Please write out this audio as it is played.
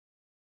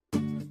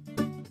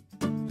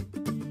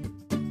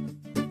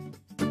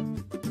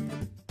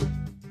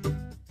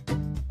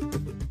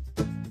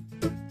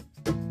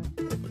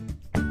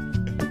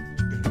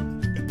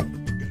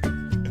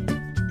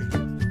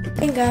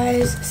Hey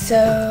guys,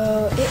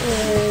 so it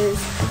is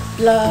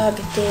vlog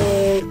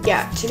day,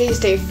 today's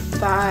day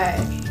 5.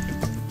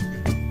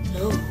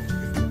 No,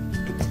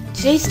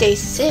 today's day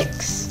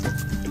 6.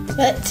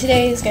 But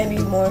today is going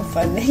to be more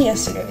fun than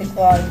yesterday's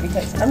vlog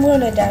because I'm going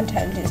to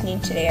downtown Disney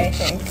today, I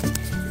think.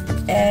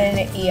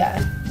 And yeah.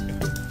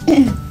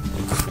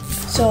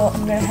 So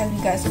I'm going to have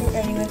you guys get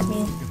ready with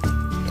me.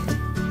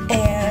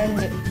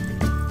 And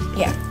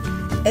yeah,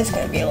 it's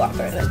going to be a lot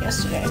better than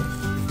yesterday.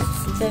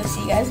 So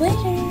see you guys later.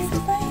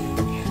 Bye.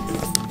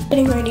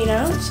 Getting ready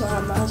now, so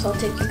I might as well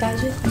take you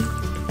guys with me.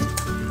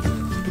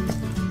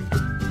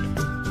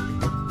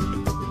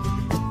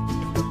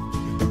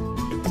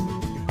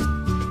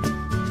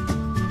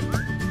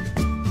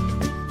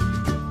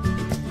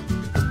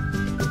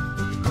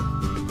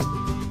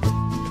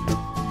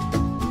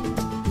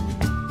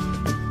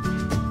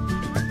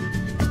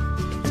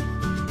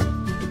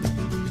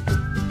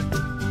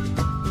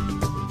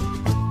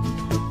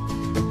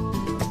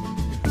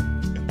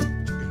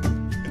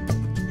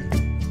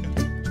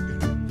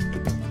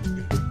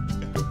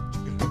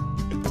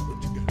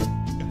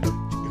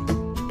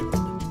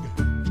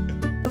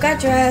 Got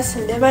dressed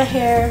and did my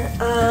hair.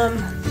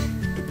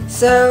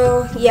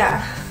 So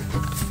yeah.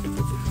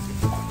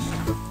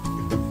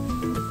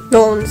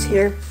 Nolan's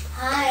here.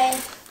 Hi.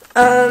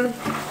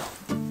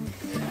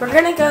 We're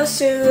gonna go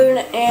soon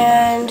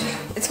and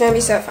it's gonna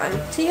be so fun.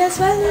 See you guys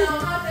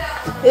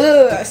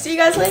later. See you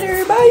guys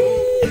later. Bye.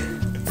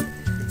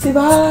 Say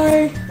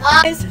bye.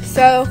 Guys,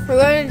 so we're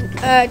going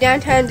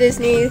downtown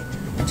Disney,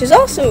 which is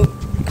also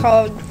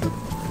called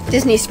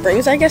Disney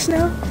Springs, I guess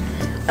now.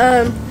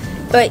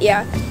 But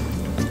yeah.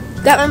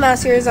 Got my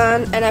mascaras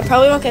on, and I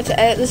probably won't get to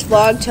edit this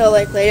vlog till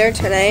like later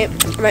tonight.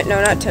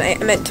 No, not tonight.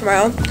 I meant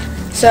tomorrow.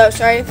 So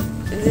sorry if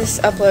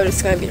this upload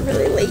is going to be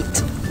really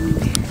late.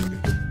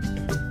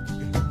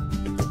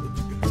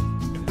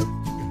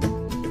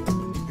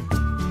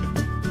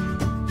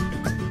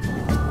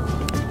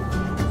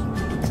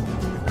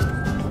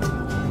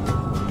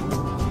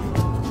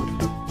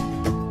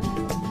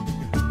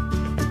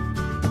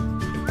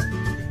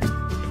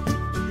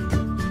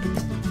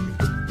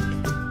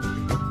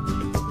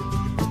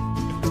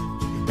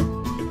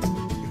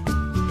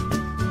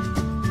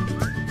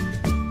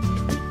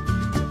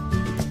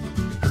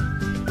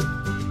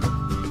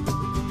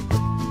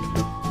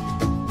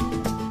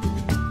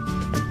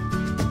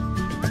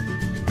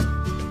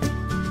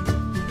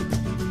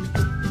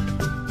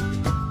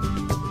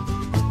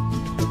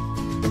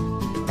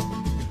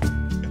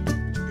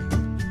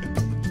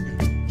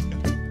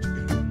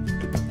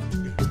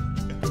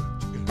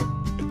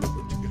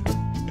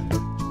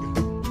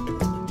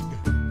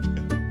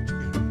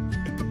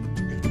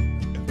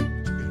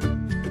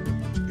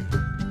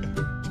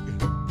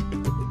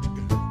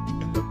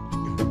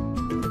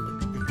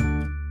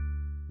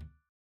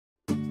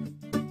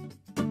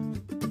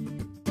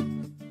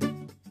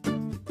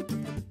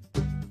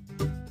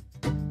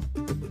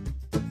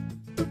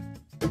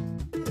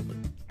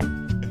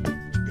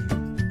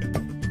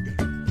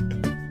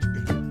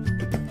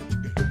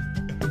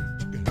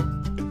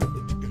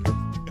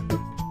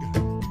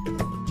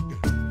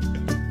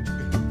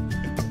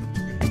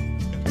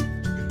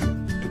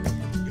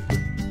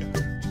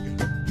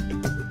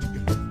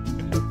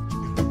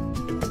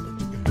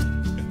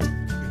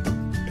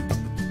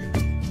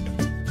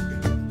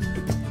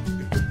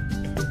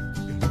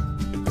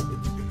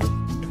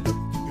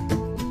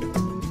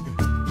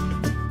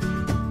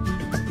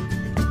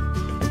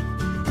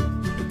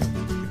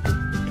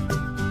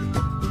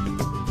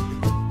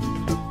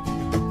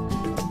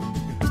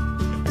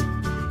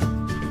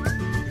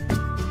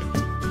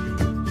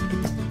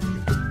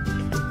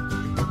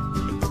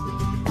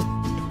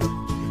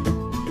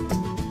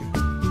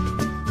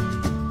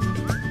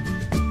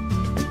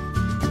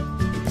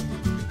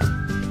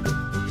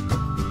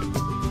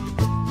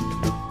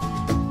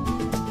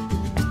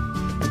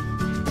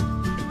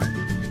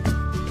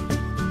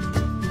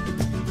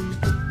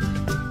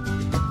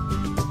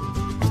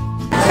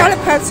 Got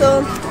a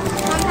pretzel,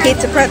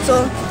 pizza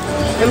pretzel,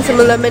 and some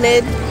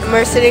lemonade, and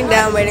we're sitting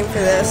down waiting for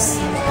this.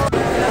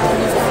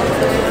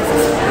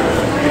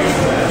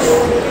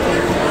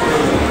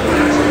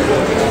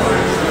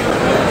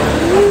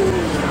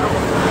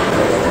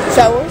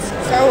 Star Wars,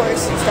 Star Wars,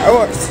 Star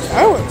Wars,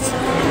 Star Wars.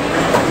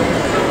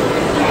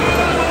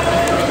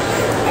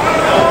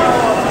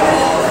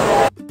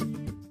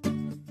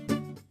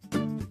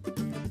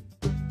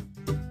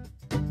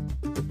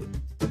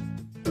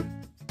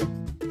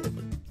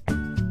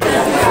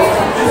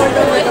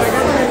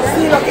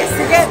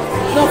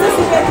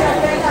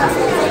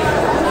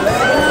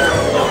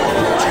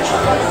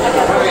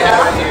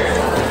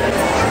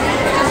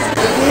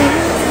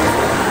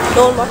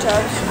 Don't watch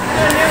out.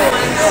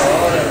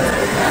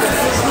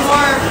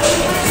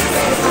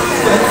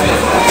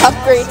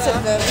 Upgrades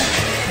of them.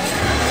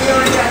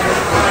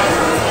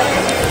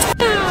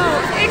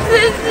 It's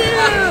a zoo!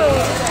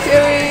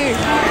 Scary!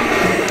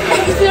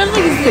 It sounds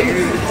like a zoo.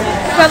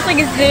 It sounds like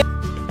a zoo.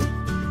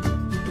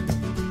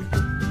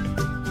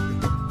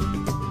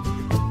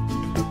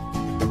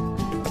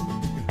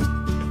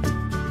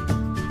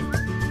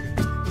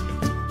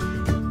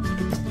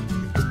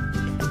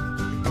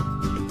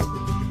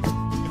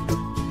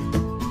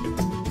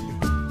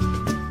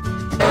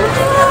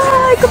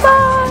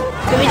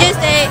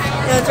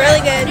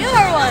 really good.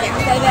 Newer one.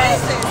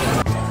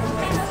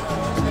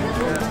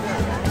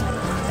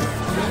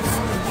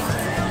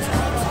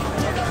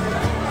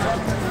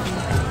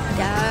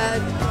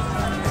 Dad.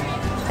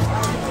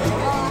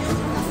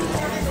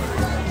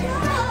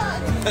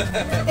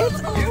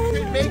 You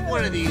could make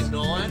one of these,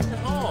 Nolan, at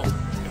home.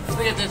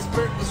 Look at this,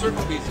 the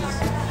circle pieces.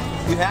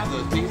 You have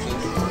those pieces.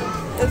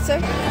 That's so.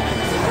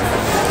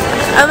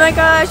 Oh my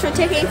gosh, we're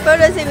taking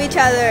photos of each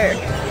other.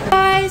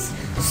 Guys,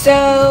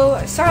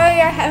 so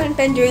sorry I haven't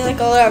been doing like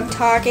a lot of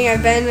talking.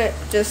 I've been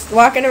just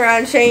walking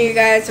around showing you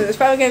guys, so there's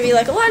probably gonna be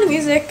like a lot of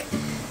music.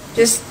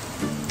 Just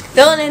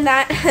filling in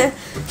that.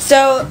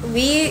 So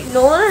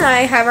Nolan and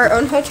I have our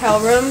own hotel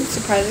room,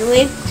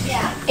 surprisingly.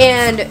 Yeah.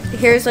 And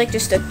here's like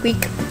just a quick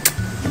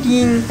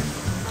thing.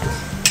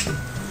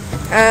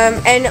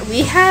 And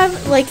we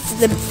have like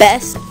the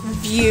best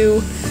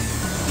view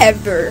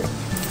ever.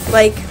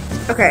 Like,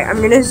 okay,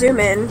 I'm gonna zoom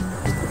in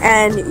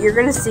and you're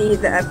gonna see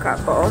the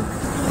Epcot bowl.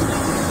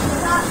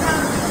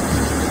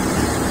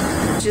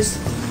 Just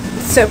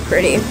so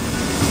pretty.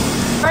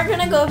 We're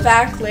gonna go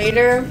back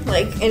later,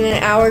 like in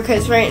an hour,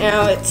 because right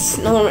now it's,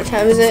 no, what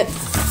time is it?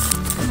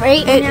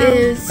 Right It now,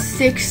 is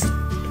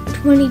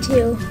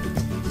 6:22.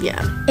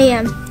 Yeah.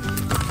 a.m.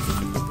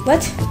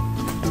 What?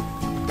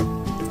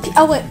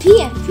 Oh, wait,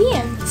 p.m.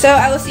 So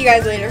I will see you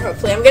guys later,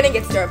 hopefully. I'm gonna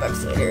get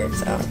Starbucks later,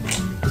 so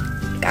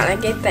gotta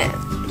get that.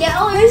 Get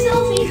all your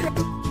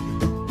selfies.